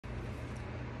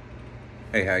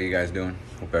Hey, how you guys doing?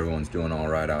 Hope everyone's doing all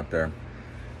right out there.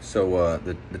 So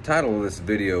the title of this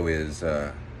video is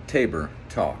TABOR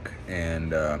Talk,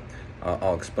 and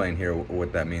I'll explain here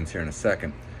what that means here in a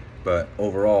second. But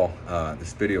overall,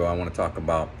 this video I want to talk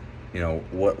about,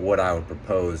 what I would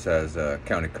propose as a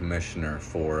county commissioner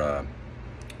for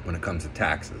when it comes to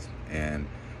taxes, and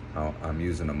I'm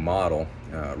using a model,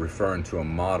 referring to a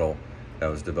model that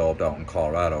was developed out in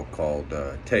Colorado called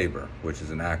TABOR, which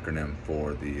is an acronym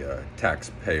for the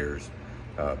Taxpayers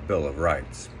Bill of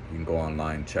Rights. You can go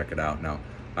online and check it out. Now,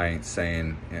 I ain't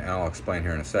saying, and I'll explain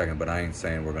here in a second, but I ain't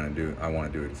saying I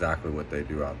want to do exactly what they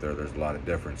do out there. There's a lot of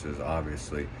differences,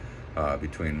 obviously,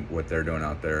 between what they're doing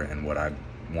out there and what I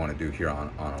want to do here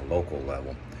on a local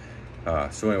level.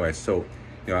 So anyway,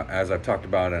 as I've talked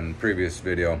about in a previous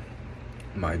video,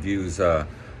 my views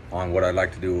on what I'd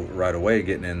like to do right away,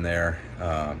 getting in there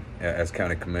as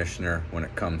county commissioner when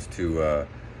it comes to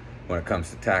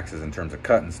taxes in terms of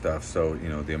cutting stuff. So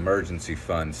the emergency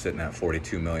fund sitting at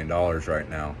 $42 million right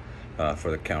now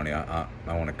for the county. I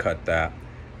want to cut that,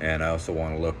 and I also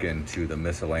want to look into the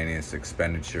miscellaneous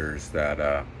expenditures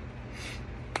that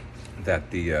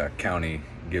the county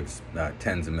gives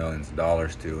tens of millions of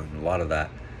dollars to, and a lot of that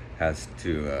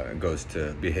goes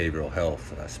to behavioral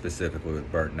health, specifically with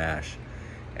Bert Nash.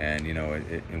 And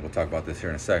and we'll talk about this here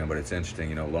in a second, but it's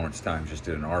interesting. Lawrence Times just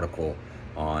did an article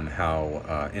on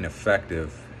how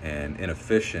ineffective and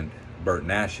inefficient Bert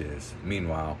Nash is.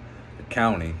 Meanwhile, the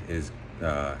county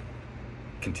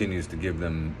continues to give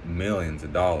them millions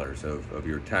of dollars of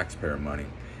your taxpayer money,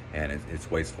 and it's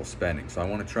wasteful spending. So I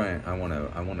want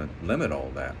to limit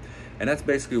all that, and that's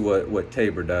basically what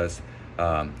TABOR does.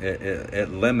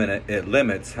 It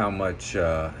limits how much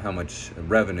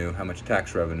revenue, how much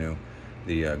tax revenue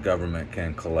the government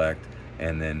can collect,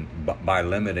 and then by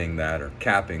limiting that or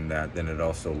capping that, then it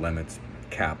also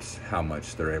caps how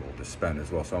much they're able to spend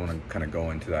as well. So I want to kind of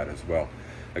go into that as well.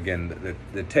 Again,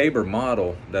 the TABOR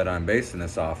model that I'm basing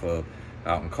this off of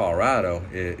out in Colorado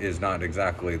is not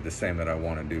exactly the same that I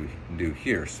want to do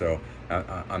here. So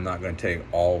I'm not going to take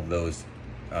all those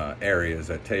areas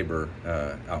that TABOR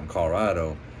out in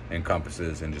Colorado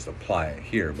encompasses and just apply it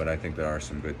here, but I think there are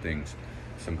some good things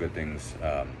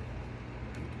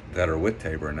that are with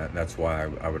TABOR, and that's why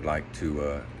I'd like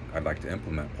to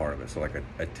implement part of it. So like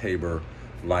a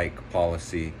TABOR-like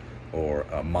policy, or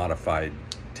a modified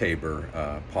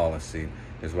TABOR policy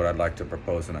is what I'd like to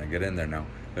propose when I get in there. Now,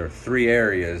 there are three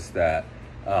areas that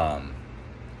I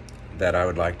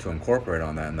would like to incorporate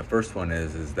on that, and the first one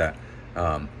is that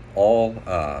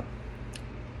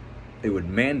it would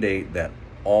mandate that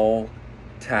all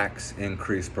tax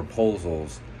increase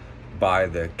proposals by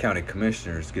the county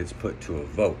commissioners gets put to a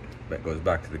vote that goes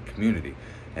back to the community,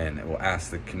 and it will ask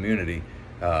the community,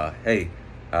 hey,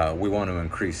 we want to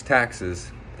increase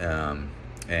taxes, and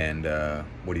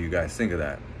what do you guys think of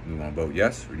that? You want to vote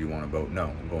yes, or do you want to vote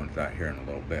no? We'll go into that here in a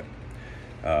little bit.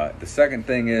 The second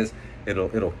thing is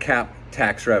it'll cap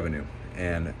tax revenue,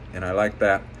 and I like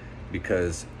that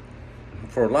because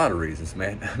for a lot of reasons,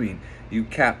 man. I mean, you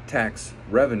cap tax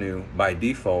revenue, by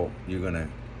default you're going to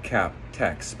cap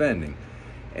tax spending,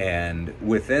 and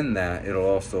within that it'll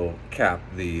also cap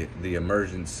the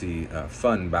emergency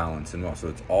fund balance, and also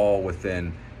it's all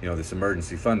within, this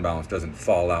emergency fund balance doesn't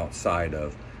fall outside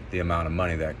of the amount of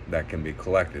money that can be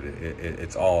collected.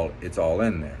 It's all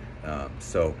in there.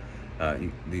 It's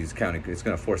going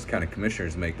to force the county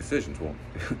commissioners to make decisions. Well,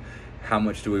 how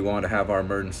much do we want to have our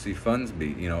emergency funds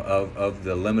be? Of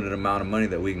the limited amount of money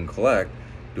that we can collect,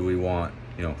 do we want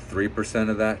 3%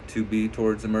 of that to be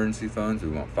towards emergency funds? Do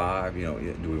we want 5? Do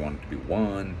we want it to be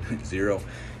 1, 0,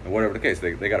 and whatever the case?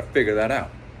 They got to figure that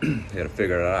out. They got to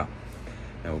figure that out,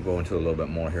 and we'll go into a little bit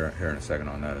more here in a second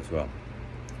on that as well.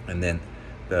 And then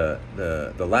the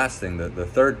last thing, the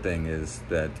third thing is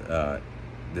that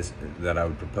that I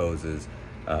would propose is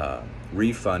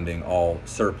refunding all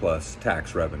surplus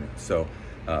tax revenue. So,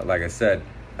 like I said,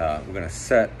 we're going to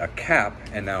set a cap,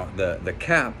 and now the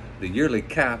cap. The yearly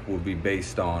cap will be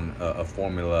based on a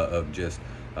formula of just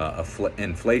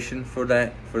inflation for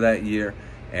that year,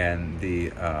 and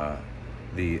the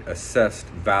assessed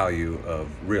value of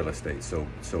real estate. So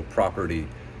property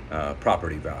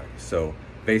value. So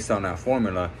based on that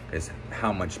formula is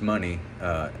how much money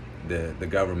the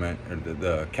government or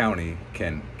the county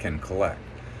can collect.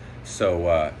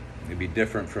 So it'd be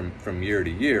different from year to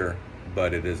year,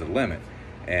 but it is a limit.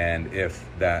 And if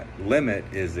that limit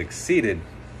is exceeded,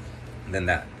 then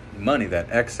that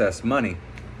excess money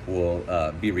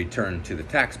will be returned to the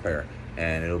taxpayer,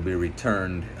 and it'll be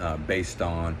returned based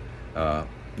on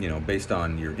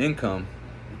your income,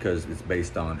 because it's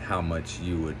based on how much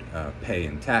you would pay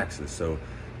in taxes. So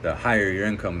the higher your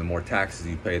income, the more taxes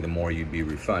you pay, the more you'd be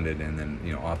refunded. And then,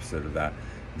 opposite of that,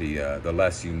 the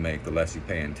less you make, the less you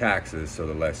pay in taxes, so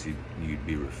the less you'd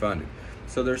be refunded.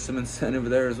 So there's some incentive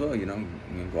there as well. You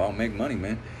go out and make money,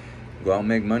 man. Go out and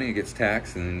make money, it gets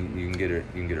taxed, and then you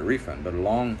can get a refund. But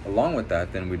along with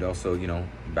that, then we'd also,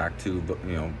 back to,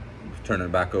 turn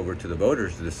it back over to the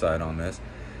voters to decide on this.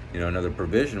 Another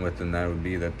provision within that would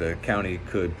be that the county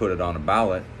could put it on a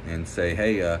ballot and say,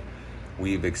 hey,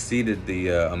 we've exceeded the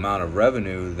amount of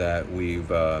revenue that we've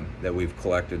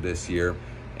collected this year,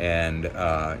 and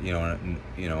and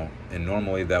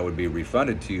normally that would be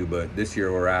refunded to you, but this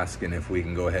year we're asking if we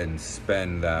can go ahead and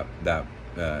spend that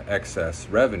excess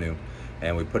revenue,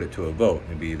 and we put it to a vote.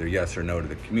 It'd be either yes or no to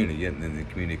the community, and then the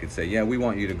community could say, yeah, we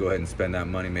want you to go ahead and spend that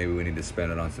money. Maybe we need to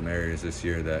spend it on some areas this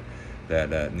year that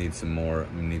need some more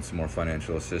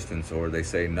financial assistance, or they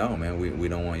say, no, man, we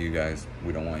don't want you guys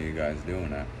doing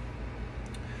that.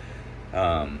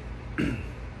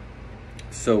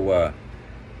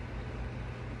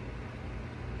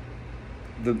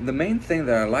 The main thing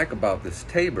that I like about this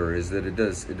TABOR is that it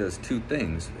does two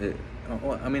things. It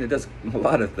does a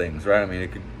lot of things, right?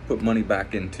 It could put money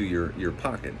back into your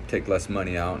pocket, take less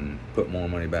money out and put more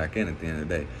money back in at the end of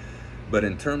the day. But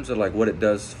in terms of like what it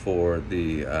does for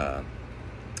the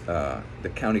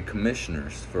county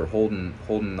commissioners, for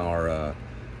holding our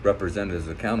representatives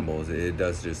accountable, it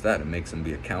does just that. It makes them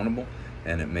be accountable,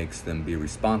 and it makes them be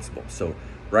responsible. So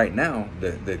right now,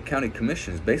 the county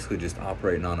commission is basically just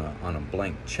operating on a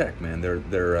blank check, man.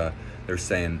 They're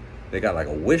saying they got like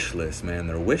a wish list, man.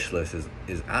 Their wish list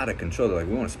is out of control. They're like,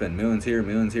 we want to spend millions here,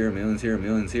 millions here, millions here,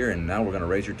 millions here, and now we're going to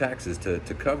raise your taxes to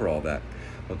cover all that.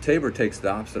 Well, TABOR takes the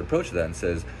opposite approach to that and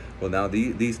says, well, now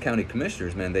these county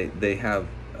commissioners, man, they have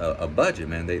a budget,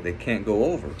 man. They can't go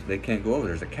over. They can't go over.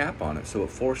 There's a cap on it. So it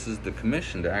forces the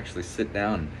commission to actually sit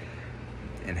down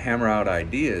and hammer out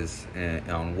ideas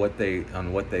on what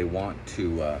they want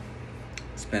to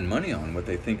spend money on, what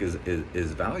they think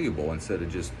is valuable, instead of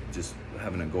just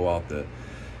having it go out the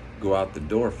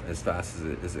door as fast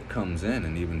as it comes in,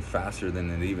 and even faster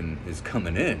than it even is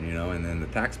coming in, and then the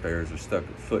taxpayers are stuck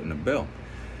foot in the bill.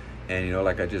 And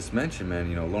like I just mentioned,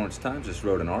 man, Lawrence Times just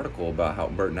wrote an article about how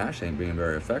Bert Nash ain't being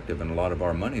very effective, and a lot of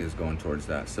our money is going towards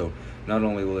that. So not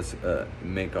only will this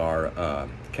make our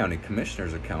county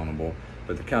commissioners accountable,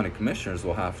 but the county commissioners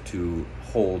will have to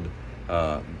hold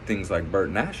things like Bert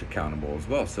Nash accountable as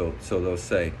well. So they'll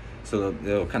say,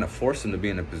 they'll kind of force them to be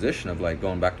in a position of like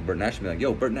going back to Bert Nash and be like,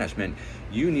 yo, Bert Nash, man,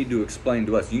 you need to explain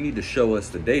to us, you need to show us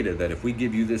the data that if we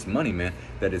give you this money, man,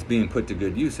 that it's being put to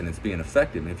good use and it's being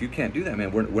effective. And if you can't do that,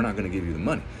 man, we're not going to give you the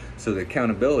money. So the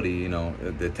accountability,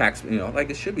 the tax, like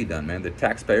it should be done, man. The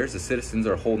taxpayers, the citizens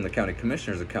are holding the county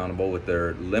commissioners accountable with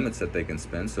their limits that they can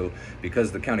spend. So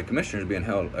because the county commissioners are being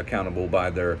held accountable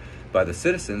by the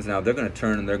citizens, now they're going to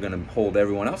turn and they're going to hold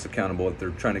everyone else accountable that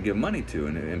they're trying to give money to.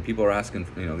 And people are asking,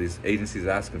 these agencies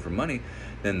are asking for money,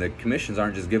 then the commissions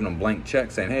aren't just giving them blank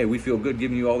checks saying, hey, we feel good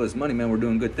giving you all this money, man, we're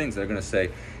doing good things. They're going to say,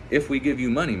 if we give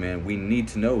you money, man, we need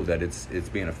to know that it's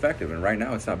being effective. And right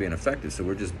now it's not being effective. So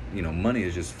we're just, money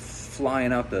is just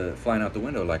flying out the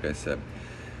window, like I said.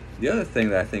 The other thing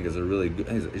that I think is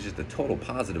is just a total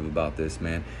positive about this,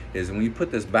 man, is when you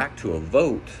put this back to a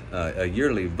vote, a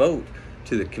yearly vote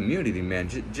to the community, man,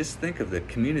 just think of the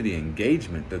community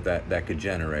engagement that could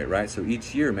generate, right? So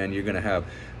each year, man, you're going to have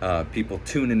people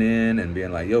tuning in and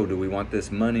being like, yo, do we want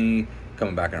this money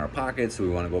coming back in our pockets? Do we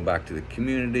want to go back to the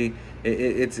community?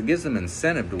 It gives them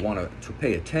incentive to want to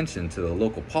pay attention to the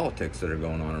local politics that are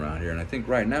going on around here. And I think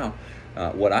right now,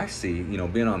 what I see,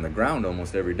 being on the ground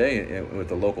almost every day with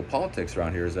the local politics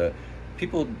around here, is that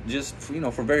people just,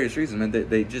 for various reasons, man,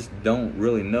 they just don't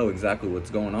really know exactly what's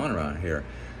going on around here.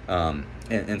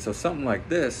 And so something like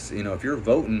this, if you're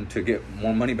voting to get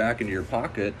more money back into your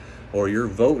pocket, or you're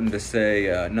voting to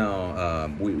say,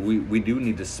 no, we do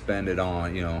need to spend it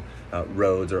on,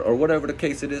 roads or whatever the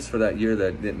case it is for that year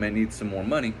that it may need some more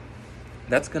money,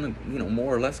 that's going to,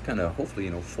 more or less kind of hopefully,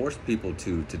 force people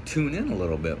to tune in a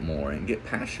little bit more and get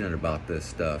passionate about this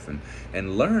stuff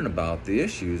and learn about the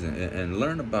issues and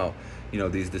learn about,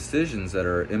 these decisions that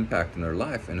are impacting their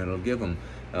life. And it'll give them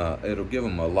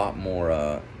a lot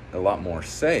more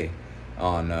say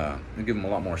on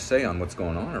what's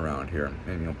going on around here.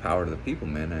 And power to the people,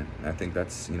 man. And I think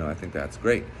that's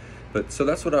great. But so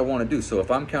that's what I want to do. So if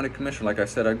I'm county commissioner, like I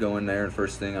said, I'd go in there and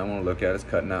first thing I want to look at is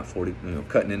cutting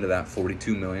into that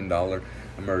 $42 million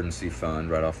emergency fund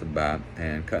right off the bat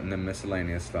and cutting them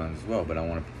miscellaneous funds as well. But I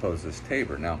want to propose this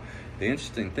TABOR. Now, the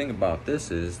interesting thing about this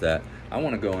is that I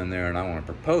want to go in there and I want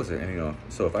to propose it. And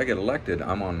so if I get elected,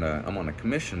 I'm on a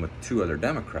commission with 2 other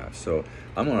Democrats. So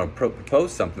I'm going to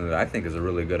propose something that I think is a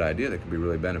really good idea that could be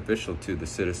really beneficial to the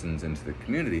citizens and to the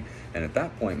community. And at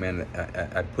that point, man,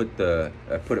 I put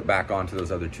it back onto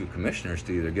those other 2 commissioners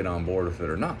to either get on board with it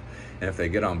or not. And if they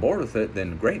get on board with it,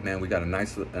 then great, man. We got a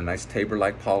nice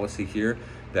TABOR-like policy here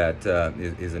that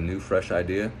is a new, fresh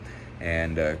idea,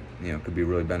 and could be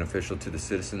really beneficial to the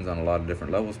citizens on a lot of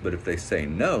different levels. But if they say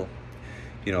no,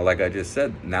 like I just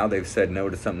said, now they've said no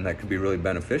to something that could be really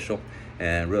beneficial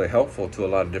and really helpful to a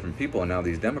lot of different people. And now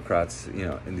these Democrats,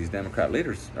 and these Democrat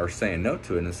leaders are saying no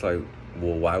to it. And it's like,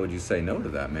 well, why would you say no to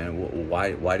that, man?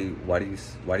 Why do you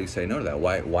say no to that?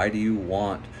 Why do you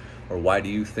want, or why do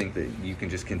you think that you can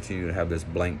just continue to have this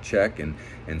blank check and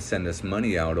send this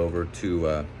money out over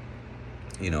to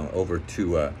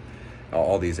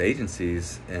all these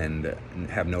agencies and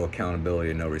have no accountability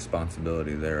and no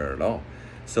responsibility there at all?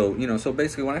 So, so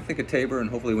basically when I think of TABOR, and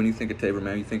hopefully when you think of TABOR,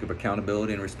 man, you think of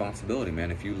accountability and responsibility,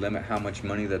 man. If you limit how much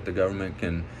money that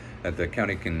the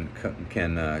county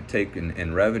can take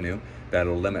in revenue,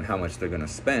 that'll limit how much they're going to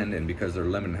spend. And because they're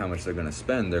limiting how much they're going to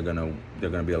spend, they're going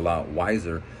to be a lot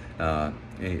wiser,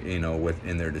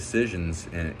 within their decisions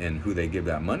and who they give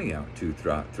that money out to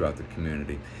throughout the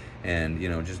community. And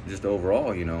just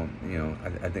overall,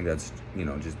 I think that's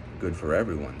just good for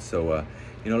everyone. So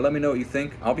let me know what you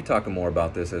think. I'll be talking more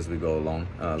about this as we go along.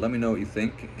 Let me know what you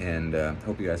think, and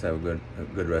hope you guys have a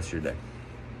good rest of your day.